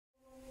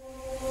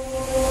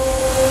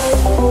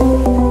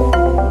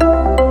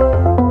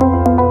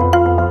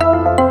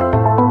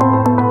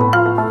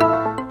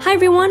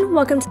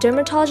welcome to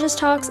Dermatologist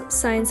Talks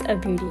Science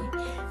of Beauty.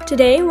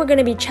 Today, we're going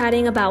to be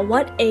chatting about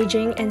what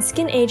aging and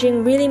skin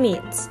aging really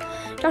means.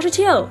 Dr.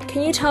 Teo,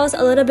 can you tell us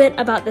a little bit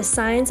about the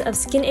science of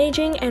skin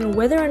aging and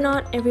whether or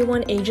not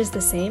everyone ages the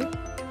same?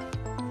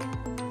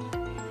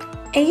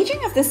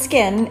 Aging of the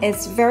skin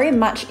is very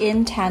much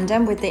in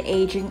tandem with the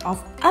aging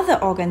of other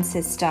organ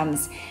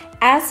systems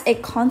as a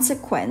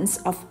consequence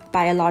of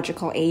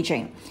biological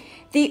aging.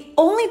 The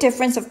only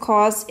difference, of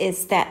course,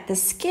 is that the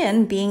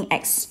skin, being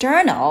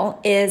external,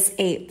 is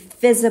a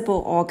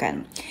visible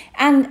organ,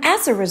 and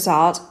as a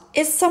result,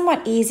 is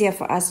somewhat easier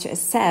for us to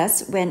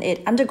assess when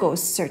it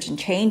undergoes certain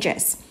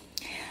changes.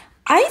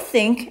 I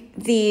think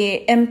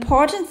the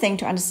important thing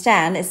to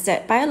understand is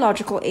that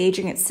biological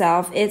aging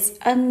itself is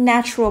a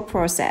natural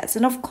process,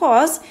 and of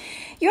course,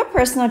 your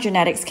personal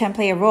genetics can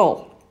play a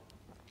role.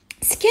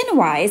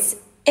 Skin-wise,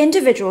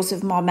 individuals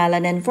with more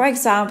melanin, for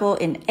example,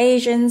 in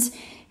Asians,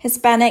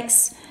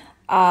 Hispanics,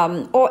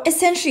 or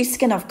essentially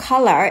skin of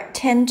color,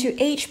 tend to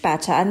age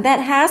better, and that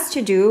has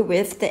to do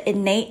with the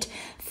innate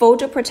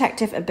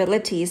photoprotective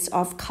abilities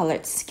of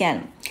colored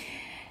skin.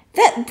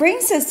 That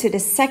brings us to the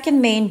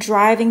second main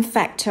driving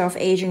factor of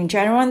aging in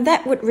general, and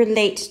that would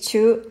relate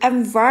to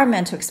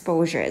environmental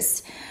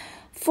exposures.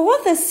 For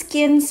the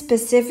skin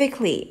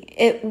specifically,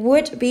 it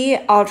would be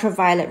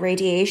ultraviolet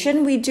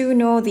radiation. We do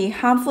know the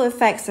harmful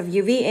effects of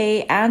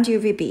UVA and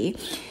UVB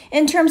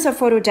in terms of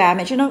photo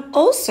damage, and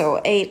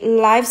also a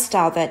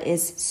lifestyle that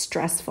is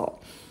stressful.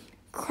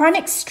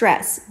 Chronic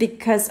stress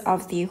because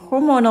of the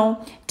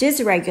hormonal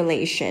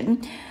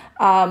dysregulation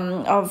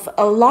of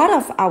a lot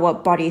of our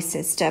body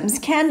systems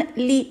can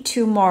lead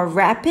to more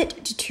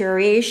rapid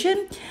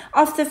deterioration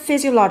of the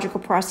physiological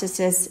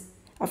processes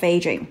of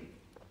aging.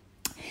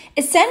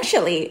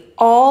 Essentially,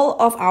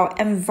 all of our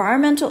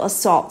environmental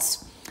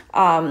assaults,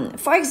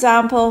 for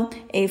example,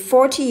 a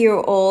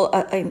 40-year-old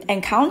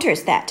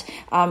encounters that.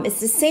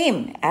 It's the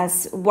same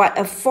as what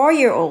a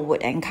 4-year-old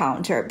would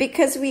encounter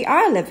because we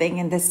are living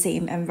in the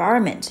same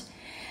environment.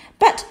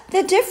 But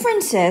the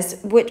differences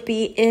would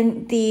be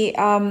in the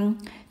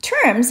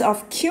terms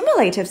of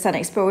cumulative sun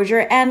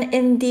exposure and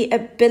in the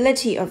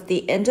ability of the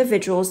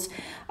individual's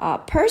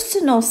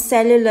personal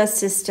cellular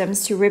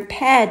systems to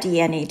repair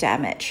DNA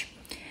damage.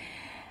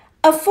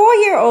 A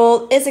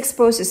 4-year-old is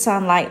exposed to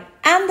sunlight,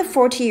 and the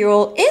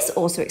 40-year-old is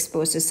also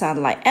exposed to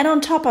sunlight. And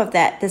on top of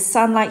that, the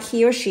sunlight that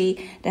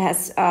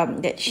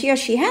he or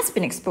she has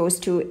been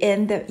exposed to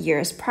in the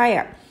years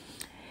prior.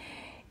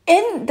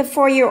 In the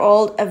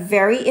 4-year-old, a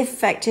very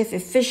effective,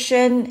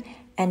 efficient,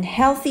 and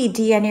healthy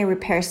DNA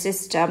repair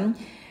system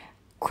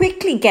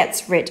quickly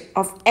gets rid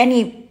of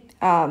any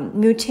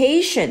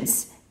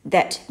mutations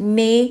that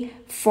may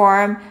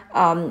form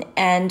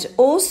and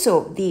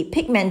also the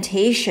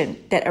pigmentation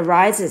that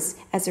arises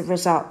as a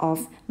result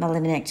of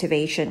melanin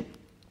activation.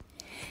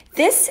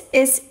 This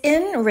is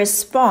in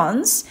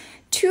response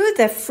to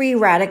the free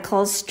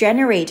radicals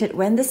generated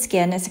when the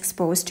skin is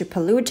exposed to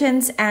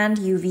pollutants and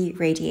UV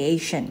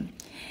radiation.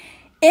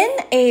 In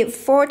a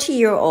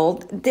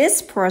 40-year-old,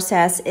 this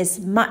process is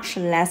much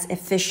less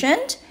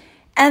efficient,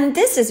 and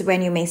this is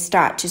when you may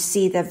start to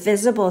see the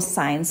visible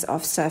signs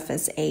of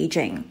surface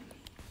aging.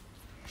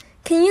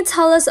 Can you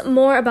tell us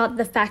more about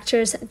the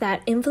factors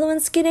that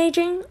influence skin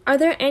aging? Are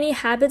there any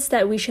habits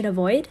that we should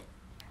avoid?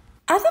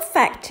 Other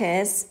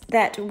factors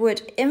that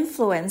would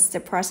influence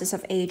the process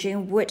of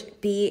aging would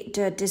be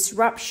the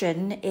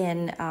disruption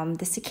in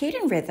the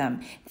circadian rhythm.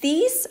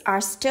 These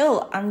are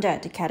still under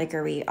the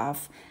category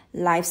of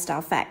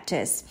lifestyle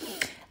factors.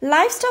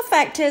 Lifestyle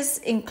factors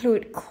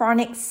include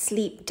chronic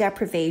sleep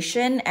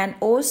deprivation and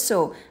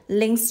also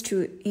links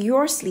to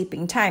your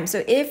sleeping time.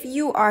 So if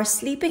you are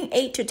sleeping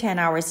 8 to 10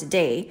 hours a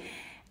day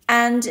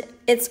and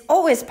it's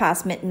always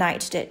past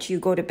midnight that you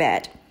go to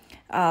bed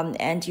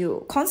and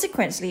you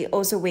consequently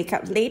also wake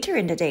up later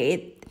in the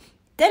day,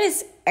 that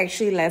is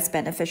actually less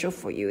beneficial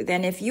for you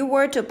than if you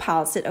were to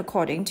pulse it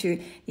according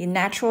to the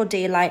natural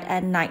daylight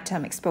and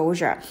nighttime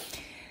exposure.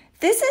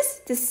 This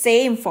is the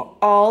same for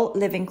all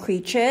living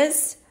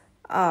creatures,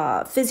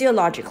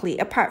 physiologically,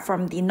 apart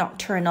from the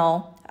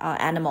nocturnal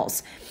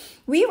animals.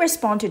 We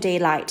respond to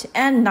daylight,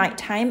 and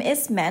nighttime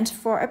is meant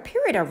for a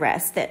period of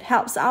rest that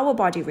helps our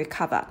body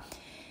recover.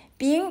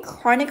 Being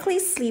chronically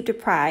sleep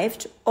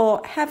deprived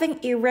or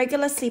having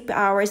irregular sleep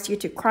hours due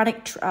to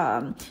chronic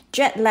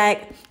jet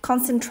lag,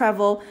 constant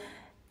travel,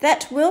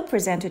 that will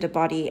present to the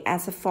body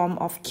as a form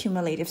of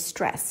cumulative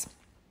stress.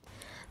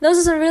 Those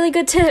are some really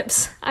good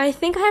tips. I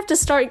think I have to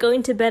start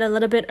going to bed a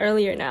little bit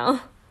earlier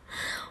now.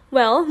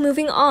 Well,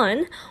 moving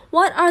on,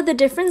 what are the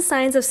different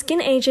signs of skin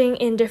aging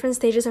in different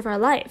stages of our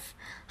life?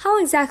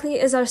 How exactly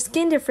is our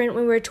skin different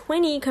when we're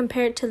 20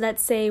 compared to,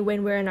 let's say,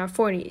 when we're in our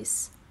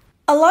 40s?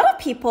 A lot of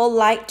people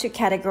like to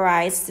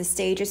categorize the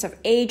stages of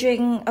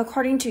aging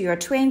according to your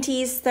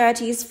 20s,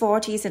 30s,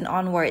 40s, and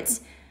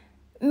onwards.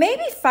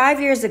 Maybe 5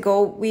 years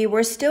ago, we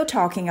were still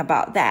talking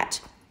about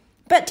that.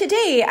 But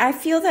today, I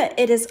feel that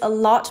it is a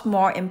lot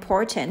more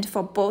important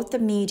for both the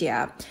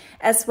media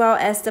as well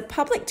as the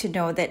public to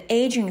know that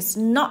aging is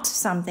not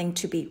something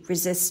to be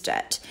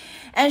resisted.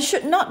 and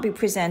should not be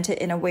presented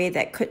in a way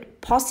that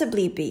could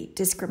possibly be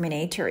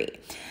discriminatory.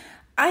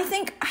 I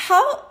think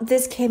how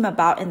this came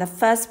about in the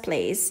first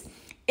place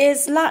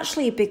is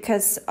largely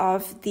because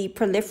of the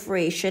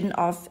proliferation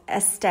of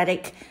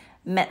aesthetic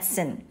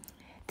medicine.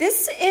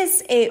 This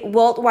is a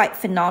worldwide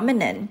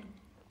phenomenon,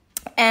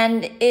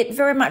 and it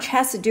very much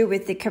has to do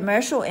with the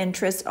commercial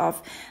interest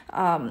of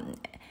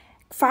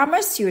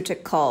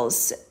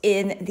pharmaceuticals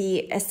in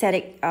the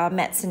aesthetic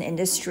medicine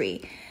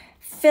industry.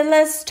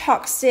 Fillers,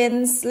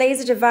 toxins,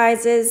 laser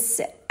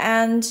devices,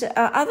 and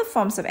other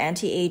forms of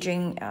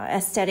anti-aging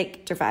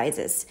aesthetic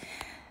devices.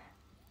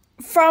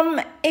 From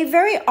a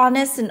very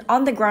honest and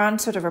on-the-ground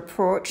sort of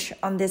approach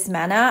on this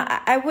matter,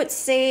 I would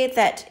say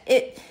that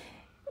it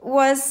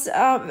was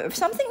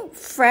something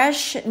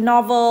fresh,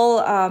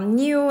 novel,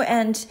 new,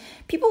 and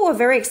people were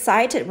very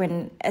excited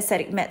when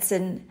aesthetic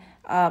medicine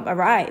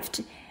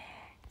arrived.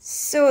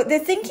 So the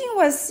thinking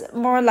was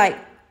more like,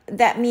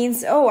 that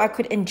means, I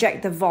could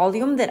inject the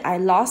volume that I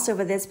lost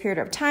over this period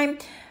of time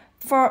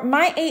for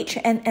my age,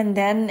 and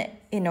then,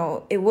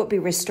 it would be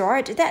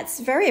restored.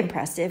 That's very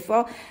impressive.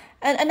 Well,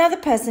 another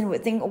person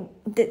would think,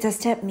 does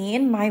that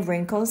mean my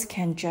wrinkles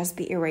can just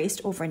be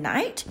erased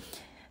overnight?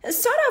 It's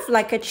sort of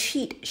like a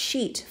cheat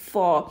sheet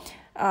for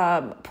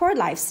poor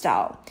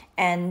lifestyle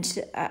and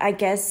I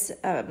guess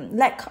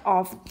lack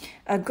of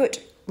a good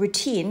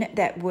routine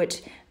that would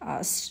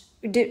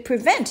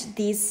prevent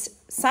these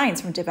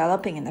signs from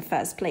developing in the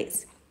first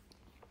place.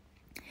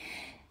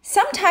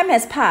 Some time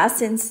has passed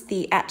since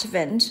the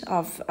advent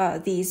of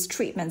these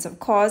treatments, of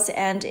course,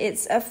 and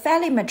it's a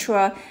fairly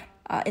mature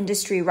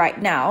industry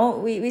right now.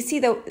 We see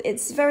that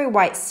it's very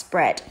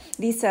widespread.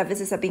 These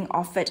services are being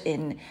offered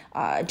in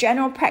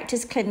general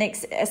practice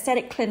clinics,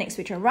 aesthetic clinics,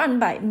 which are run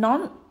by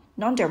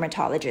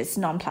non-dermatologists,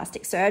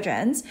 non-plastic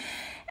surgeons.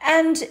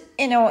 And,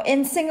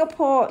 in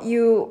Singapore,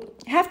 you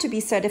have to be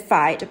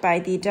certified by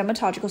the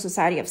Dermatological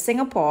Society of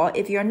Singapore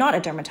if you're not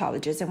a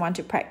dermatologist and want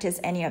to practice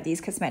any of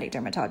these cosmetic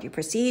dermatology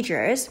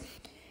procedures.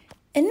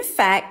 In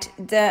fact,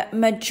 the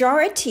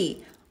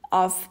majority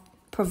of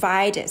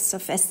providers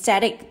of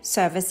aesthetic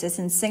services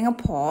in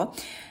Singapore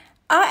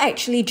are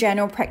actually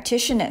general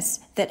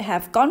practitioners that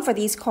have gone for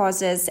these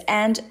courses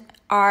and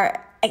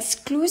are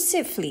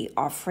exclusively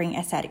offering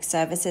aesthetic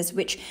services,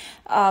 which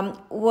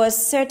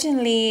was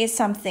certainly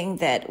something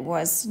that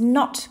was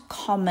not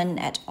common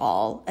at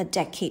all a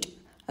decade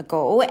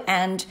ago,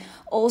 and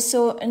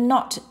also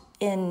not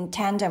in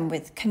tandem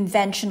with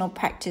conventional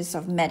practice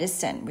of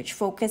medicine, which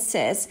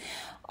focuses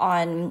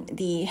on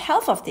the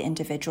health of the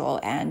individual,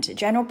 and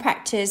general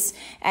practice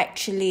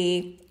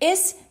actually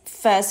is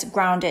first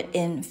grounded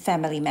in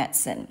family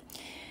medicine.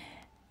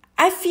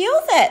 I feel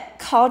that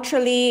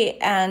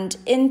culturally and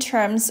in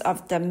terms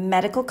of the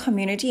medical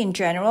community in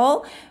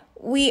general,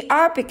 we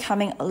are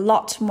becoming a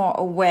lot more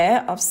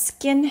aware of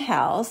skin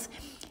health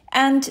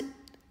and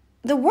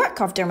the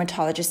work of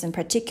dermatologists in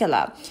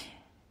particular.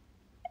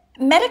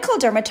 Medical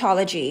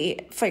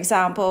dermatology, for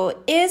example,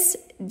 is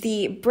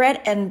the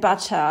bread and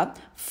butter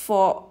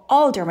for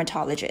all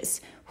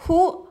dermatologists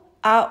who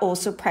are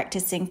also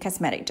practicing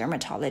cosmetic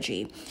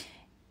dermatology.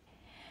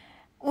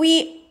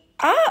 We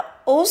are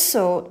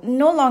also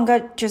no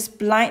longer just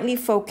blindly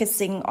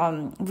focusing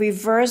on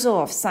reversal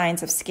of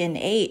signs of skin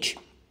age.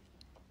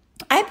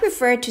 I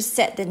prefer to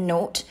set the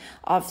note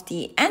of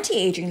the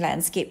anti-aging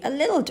landscape a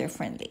little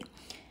differently.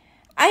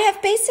 I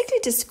have basically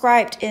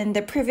described in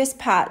the previous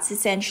parts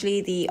essentially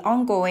the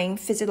ongoing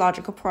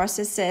physiological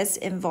processes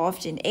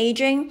involved in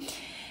aging.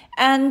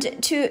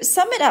 And to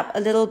sum it up a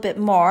little bit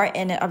more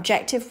in an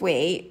objective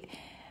way,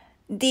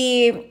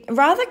 the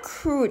rather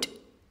crude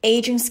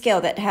aging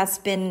scale that has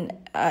been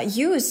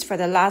used for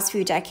the last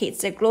few decades,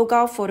 the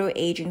global photo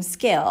aging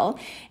scale,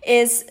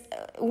 is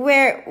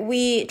where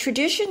we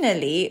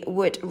traditionally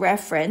would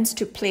reference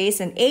to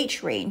place an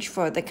age range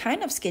for the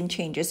kind of skin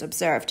changes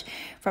observed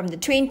from the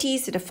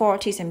 20s to the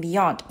 40s and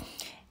beyond.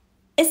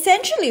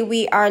 Essentially,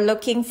 we are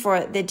looking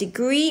for the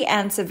degree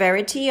and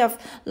severity of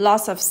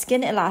loss of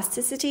skin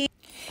elasticity,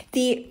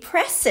 the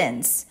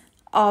presence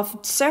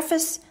of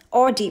surface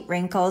or deep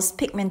wrinkles,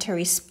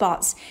 pigmentary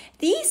spots.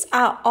 These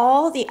are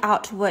all the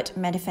outward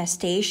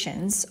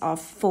manifestations of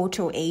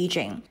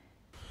photoaging.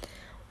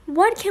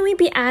 What can we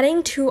be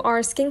adding to our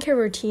skincare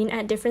routine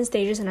at different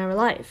stages in our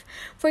life?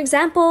 For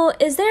example,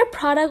 is there a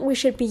product we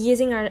should be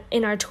using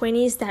in our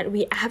 20s that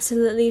we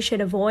absolutely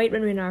should avoid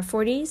when we're in our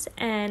 40s,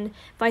 and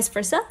vice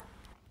versa?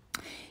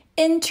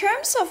 In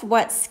terms of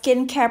what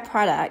skincare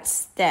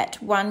products that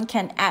one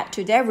can add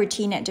to their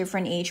routine at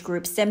different age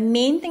groups, the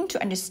main thing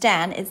to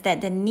understand is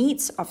that the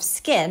needs of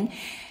skin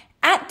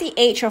at the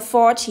age of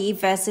 40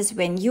 versus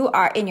when you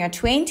are in your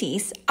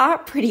 20s are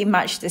pretty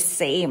much the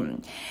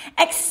same.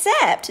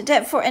 Except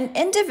that for an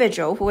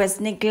individual who has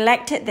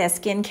neglected their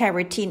skincare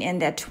routine in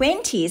their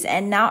 20s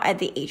and now at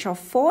the age of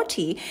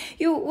 40,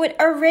 you would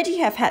already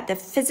have had the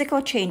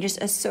physical changes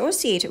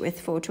associated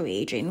with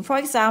photoaging. For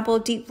example,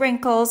 deep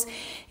wrinkles,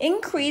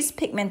 increased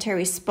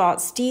pigmentary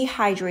spots,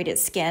 dehydrated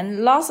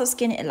skin, loss of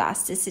skin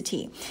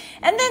elasticity.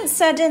 And then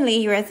suddenly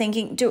you are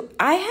thinking, do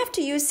I have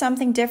to use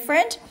something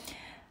different?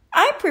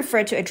 I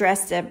prefer to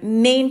address the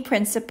main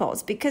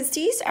principles because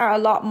these are a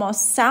lot more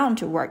sound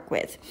to work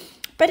with.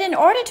 But in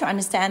order to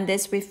understand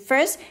this, we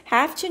first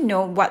have to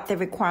know what the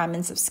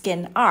requirements of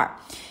skin are.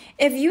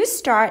 If you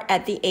start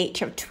at the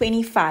age of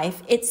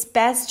 25, it's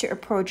best to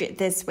approach it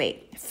this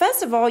way.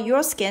 First of all,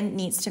 your skin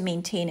needs to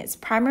maintain its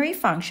primary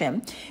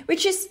function,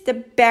 which is the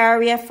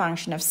barrier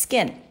function of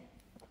skin.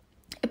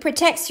 It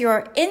protects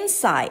your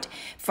inside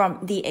from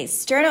the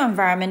external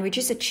environment, which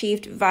is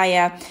achieved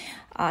via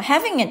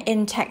having an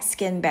intact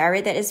skin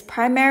barrier that is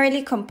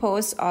primarily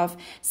composed of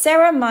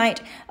ceramide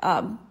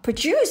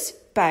produced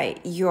by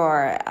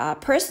your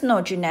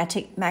personal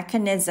genetic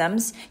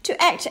mechanisms to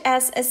act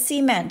as a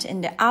cement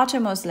in the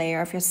outermost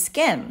layer of your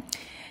skin.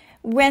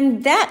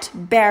 When that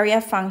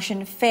barrier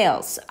function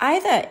fails,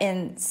 either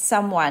in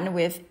someone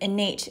with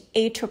innate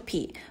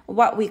atopy,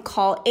 what we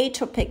call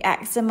atopic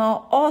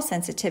eczema, or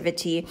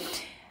sensitivity,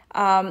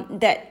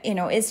 that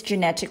is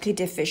genetically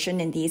deficient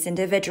in these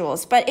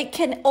individuals, but it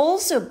can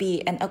also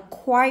be an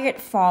acquired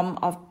form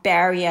of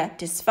barrier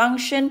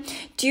dysfunction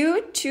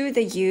due to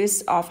the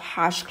use of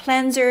harsh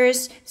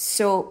cleansers,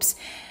 soaps.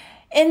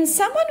 In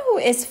someone who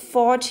is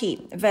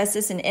 40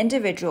 versus an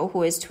individual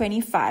who is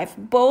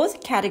 25,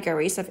 both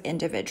categories of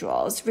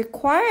individuals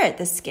require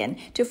the skin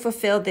to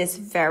fulfill this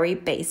very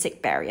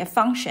basic barrier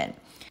function.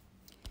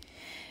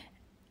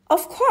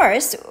 Of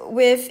course,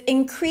 with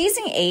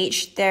increasing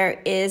age,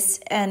 there is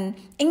an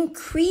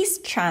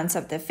increased chance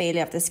of the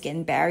failure of the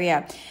skin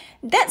barrier.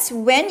 That's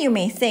when you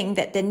may think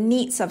that the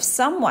needs of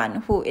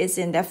someone who is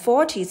in their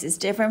 40s is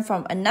different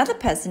from another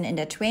person in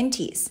their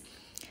 20s.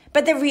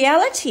 But the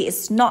reality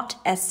is not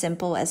as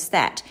simple as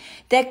that.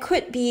 There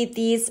could be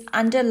these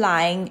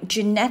underlying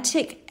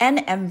genetic and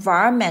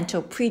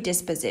environmental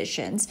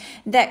predispositions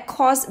that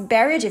cause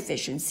barrier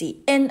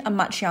deficiency in a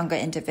much younger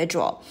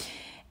individual.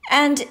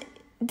 And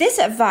this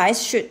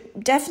advice should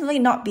definitely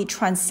not be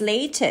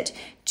translated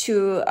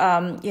to,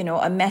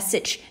 a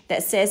message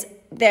that says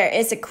there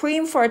is a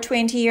cream for a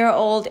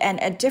 20-year-old and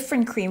a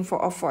different cream for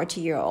a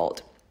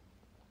 40-year-old.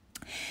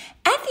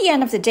 At the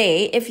end of the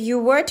day, if you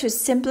were to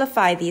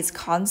simplify these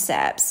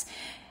concepts,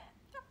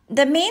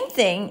 the main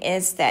thing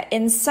is that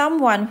in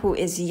someone who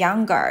is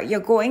younger, you're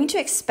going to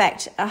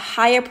expect a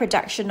higher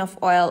production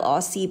of oil or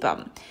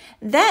sebum.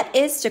 That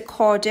is the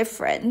core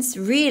difference,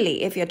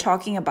 really, if you're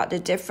talking about the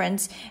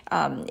difference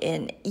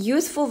in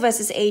youthful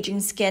versus aging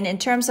skin in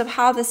terms of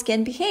how the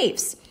skin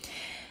behaves.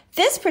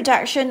 This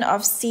production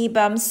of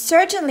sebum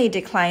certainly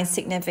declines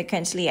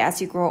significantly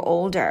as you grow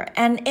older.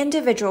 An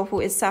individual who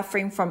is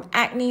suffering from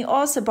acne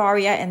or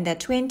seborrhea in their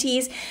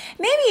 20s,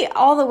 maybe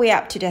all the way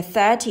up to their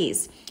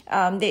 30s,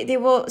 they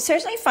will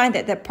certainly find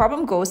that the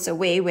problem goes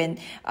away when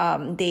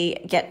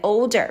they get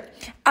older.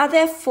 Are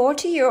there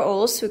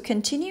 40-year-olds who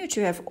continue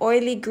to have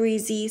oily,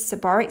 greasy,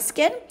 seborrheic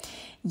skin?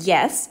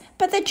 Yes,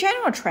 but the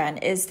general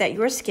trend is that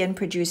your skin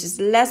produces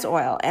less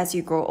oil as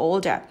you grow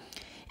older.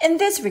 In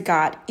this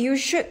regard, you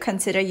should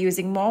consider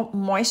using more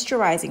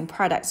moisturizing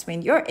products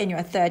when you're in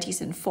your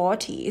 30s and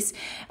 40s,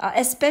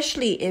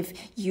 especially if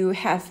you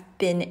have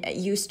been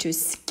used to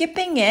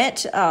skipping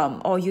it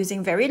or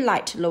using very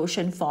light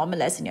lotion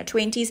formulas in your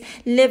 20s,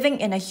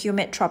 living in a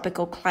humid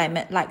tropical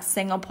climate like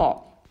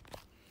Singapore.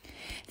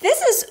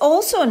 This is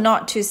also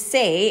not to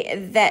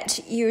say that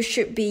you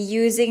should be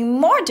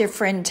using more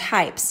different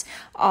types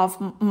of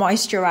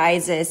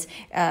moisturizers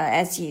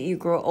as you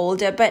grow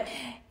older, but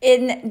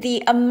in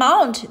the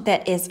amount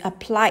that is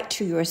applied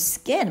to your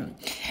skin.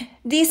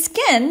 The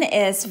skin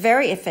is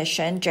very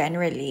efficient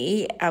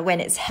generally when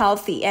it's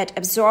healthy at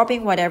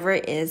absorbing whatever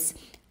is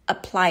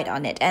applied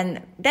on it.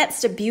 And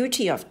that's the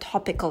beauty of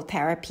topical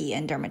therapy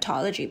in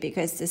dermatology,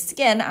 because the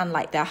skin,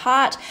 unlike the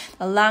heart,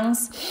 the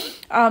lungs,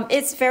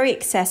 it's very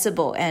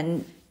accessible,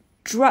 and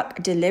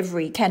drug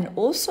delivery can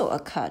also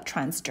occur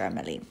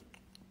transdermally.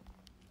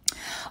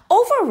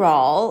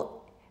 Overall,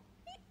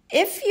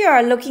 if you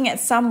are looking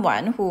at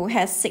someone who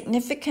has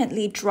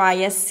significantly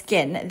drier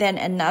skin than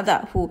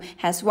another who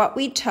has what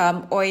we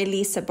term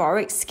oily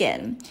seborrheic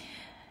skin,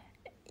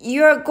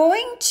 you're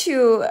going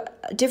to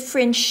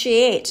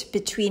differentiate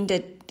between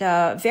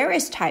the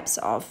various types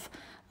of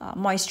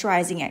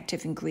moisturizing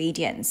active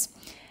ingredients.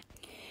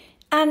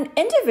 An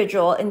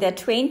individual in their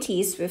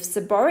 20s with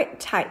seborrheic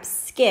type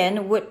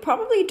skin would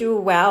probably do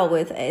well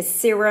with a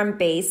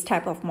serum-based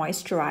type of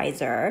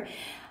moisturizer,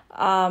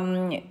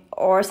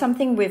 or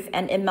something with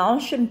an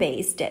emulsion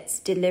base that's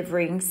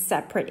delivering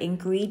separate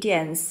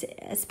ingredients,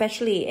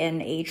 especially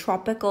in a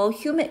tropical,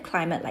 humid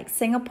climate like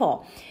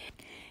Singapore.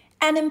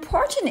 An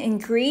important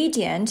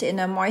ingredient in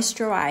a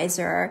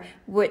moisturizer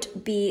would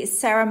be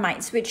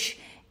ceramides, which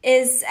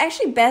is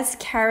actually best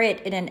carried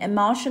in an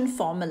emulsion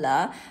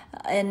formula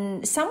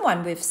in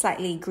someone with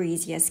slightly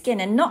greasier skin,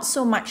 and not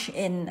so much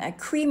in a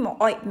cream or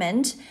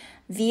ointment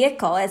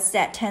vehicle, as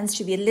that tends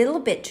to be a little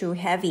bit too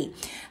heavy.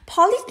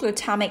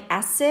 Polyglutamic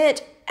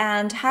acid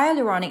and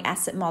hyaluronic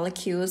acid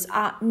molecules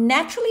are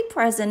naturally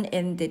present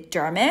in the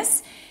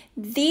dermis.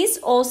 These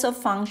also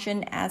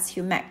function as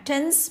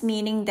humectants,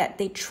 meaning that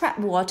they trap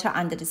water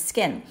under the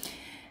skin.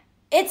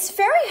 It's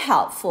very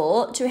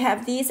helpful to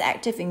have these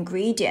active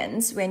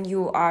ingredients when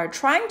you are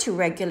trying to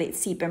regulate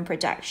sebum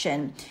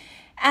production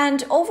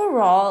and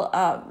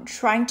overall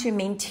trying to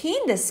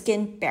maintain the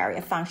skin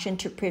barrier function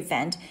to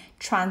prevent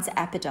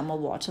transepidermal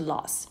water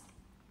loss.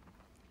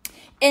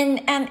 In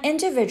an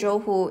individual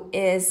who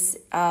is,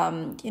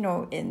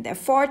 in their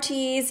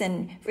 40s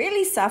and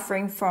really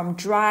suffering from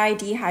dry,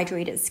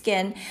 dehydrated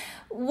skin,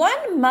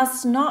 one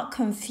must not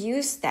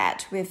confuse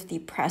that with the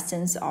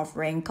presence of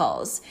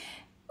wrinkles.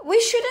 We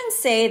shouldn't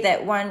say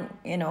that one,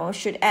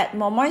 should add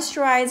more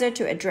moisturizer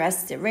to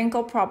address the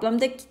wrinkle problem.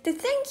 The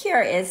thing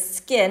here is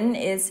skin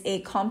is a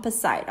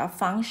composite of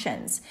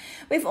functions.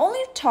 We've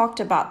only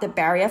talked about the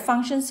barrier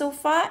function so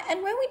far,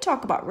 and when we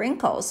talk about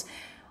wrinkles,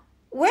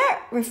 we're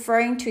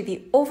referring to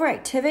the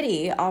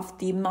overactivity of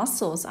the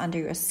muscles under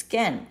your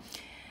skin.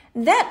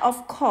 That,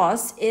 of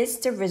course, is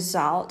the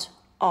result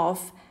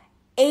of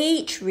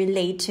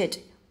age-related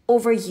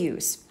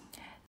overuse.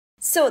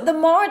 So the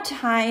more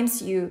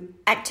times you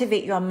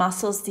activate your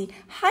muscles, the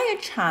higher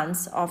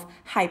chance of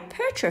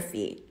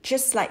hypertrophy,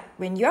 just like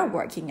when you're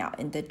working out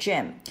in the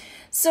gym.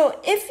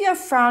 So if you're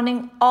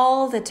frowning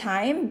all the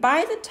time,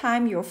 by the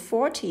time you're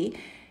 40,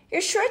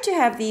 you're sure to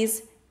have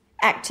these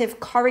active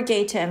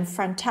corrugator and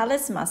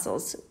frontalis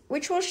muscles,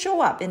 which will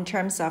show up in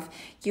terms of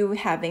you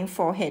having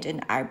forehead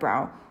and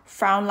eyebrow,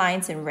 frown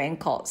lines and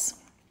wrinkles.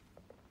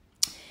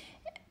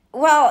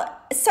 Well,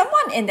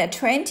 someone in their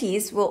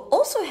 20s will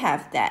also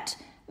have that,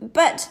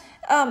 but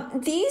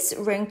these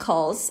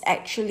wrinkles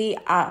actually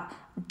are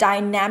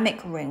dynamic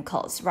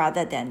wrinkles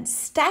rather than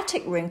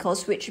static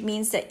wrinkles, which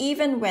means that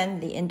even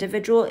when the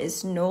individual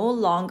is no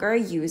longer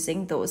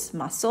using those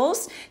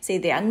muscles, say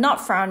they are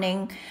not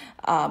frowning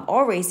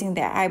or raising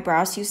their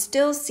eyebrows, you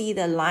still see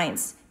the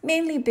lines,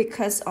 mainly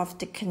because of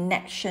the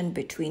connection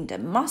between the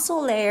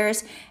muscle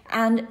layers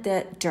and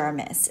the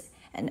dermis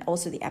and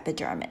also the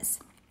epidermis.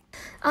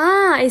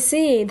 Ah, I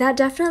see. That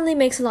definitely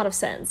makes a lot of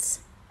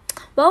sense.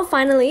 Well,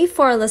 finally,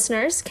 for our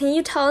listeners, can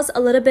you tell us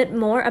a little bit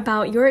more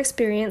about your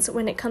experience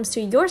when it comes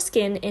to your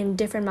skin in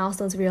different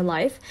milestones of your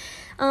life?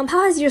 How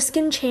has your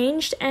skin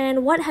changed,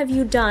 and what have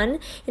you done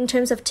in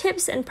terms of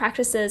tips and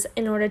practices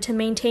in order to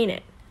maintain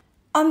it?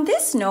 On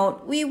this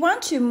note, we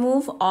want to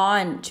move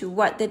on to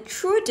what the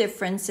true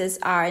differences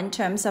are in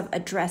terms of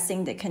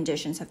addressing the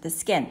conditions of the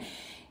skin.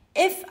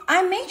 If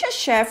I may just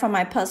share from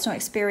my personal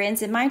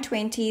experience, in my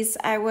 20s,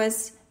 I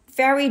was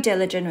very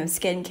diligent with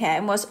skincare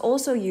and was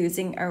also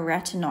using a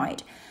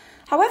retinoid.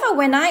 However,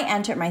 when I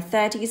entered my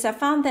 30s, I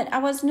found that I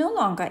was no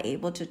longer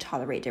able to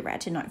tolerate the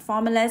retinoid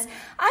formulas.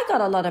 I got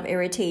a lot of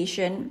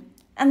irritation,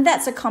 and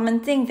that's a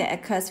common thing that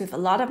occurs with a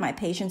lot of my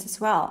patients as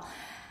well.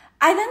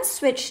 I then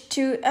switched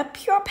to a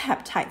pure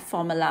peptide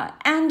formula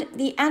and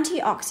the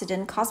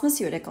antioxidant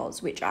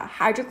cosmeceuticals, which are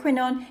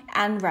hydroquinone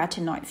and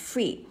retinoid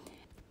free.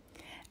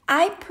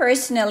 I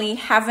personally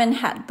haven't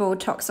had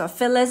Botox or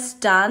fillers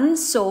done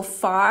so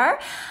far.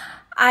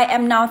 I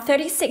am now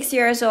 36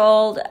 years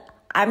old.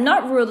 I'm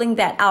not ruling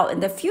that out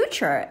in the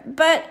future,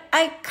 but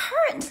I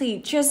currently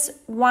just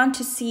want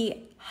to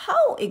see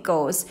how it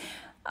goes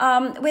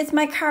with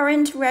my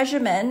current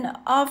regimen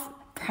of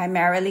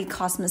primarily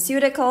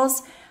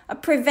cosmeceuticals, a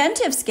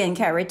preventive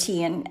skincare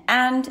routine,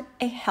 and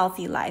a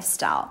healthy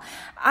lifestyle.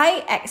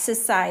 I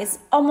exercise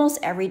almost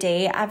every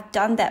day. I've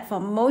done that for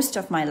most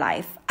of my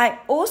life. I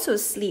also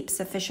sleep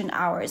sufficient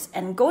hours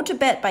and go to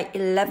bed by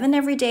 11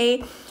 every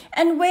day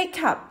and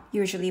wake up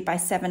usually by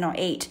 7 or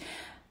 8.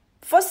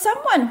 For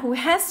someone who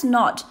has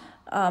not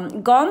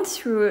gone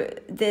through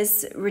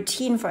this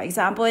routine, for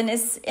example, and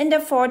is in their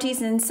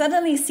 40s and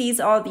suddenly sees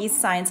all these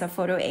signs of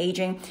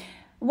photoaging,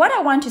 what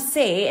I want to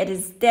say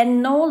is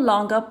then no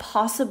longer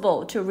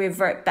possible to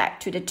revert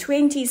back to the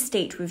 20s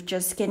state with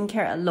just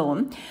skincare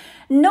alone,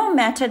 no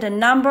matter the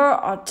number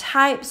or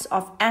types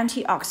of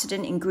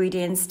antioxidant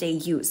ingredients they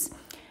use.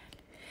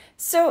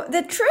 So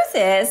the truth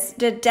is,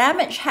 the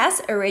damage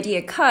has already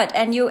occurred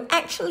and you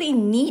actually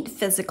need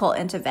physical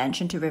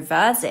intervention to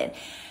reverse it.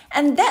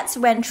 And that's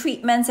when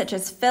treatments such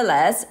as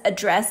fillers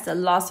address the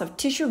loss of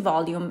tissue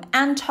volume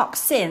and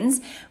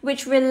toxins,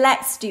 which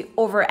relax the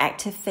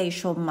overactive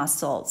facial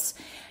muscles.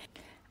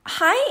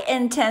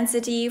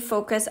 High-intensity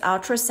focused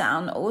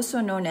ultrasound,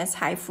 also known as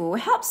HIFU,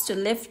 helps to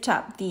lift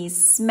up the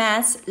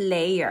SMAS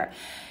layer.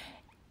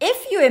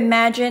 If you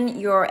imagine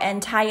your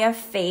entire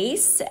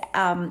face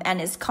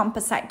and its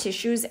composite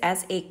tissues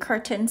as a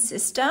curtain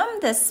system,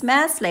 the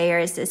SMAS layer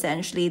is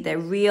essentially the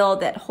reel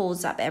that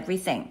holds up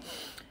everything.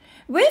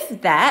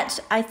 With that,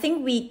 I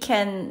think we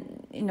can,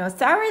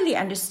 thoroughly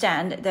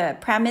understand the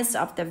premise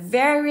of the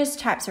various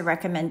types of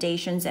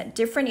recommendations at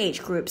different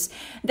age groups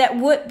that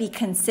would be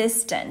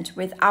consistent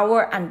with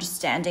our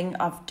understanding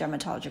of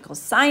dermatological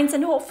science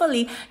and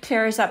hopefully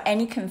clears up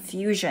any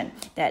confusion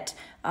that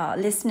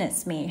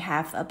listeners may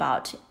have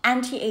about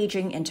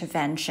anti-aging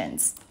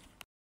interventions.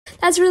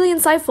 That's really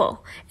insightful,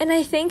 and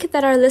I think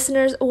that our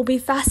listeners will be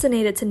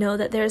fascinated to know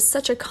that there is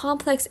such a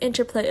complex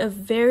interplay of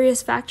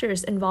various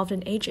factors involved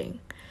in aging.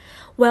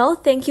 Well,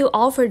 thank you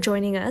all for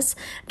joining us.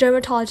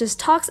 Dermatologist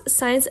Talks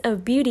Science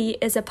of Beauty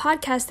is a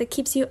podcast that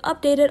keeps you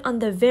updated on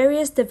the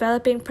various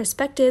developing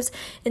perspectives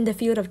in the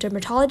field of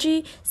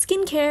dermatology,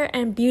 skincare,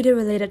 and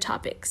beauty-related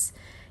topics.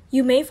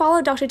 You may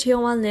follow Dr. Teo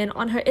Wan Lin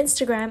on her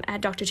Instagram at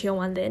Dr. Teo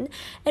Wan Lin,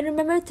 and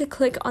remember to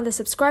click on the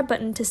subscribe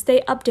button to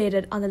stay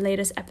updated on the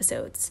latest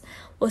episodes.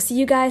 We'll see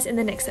you guys in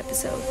the next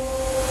episode.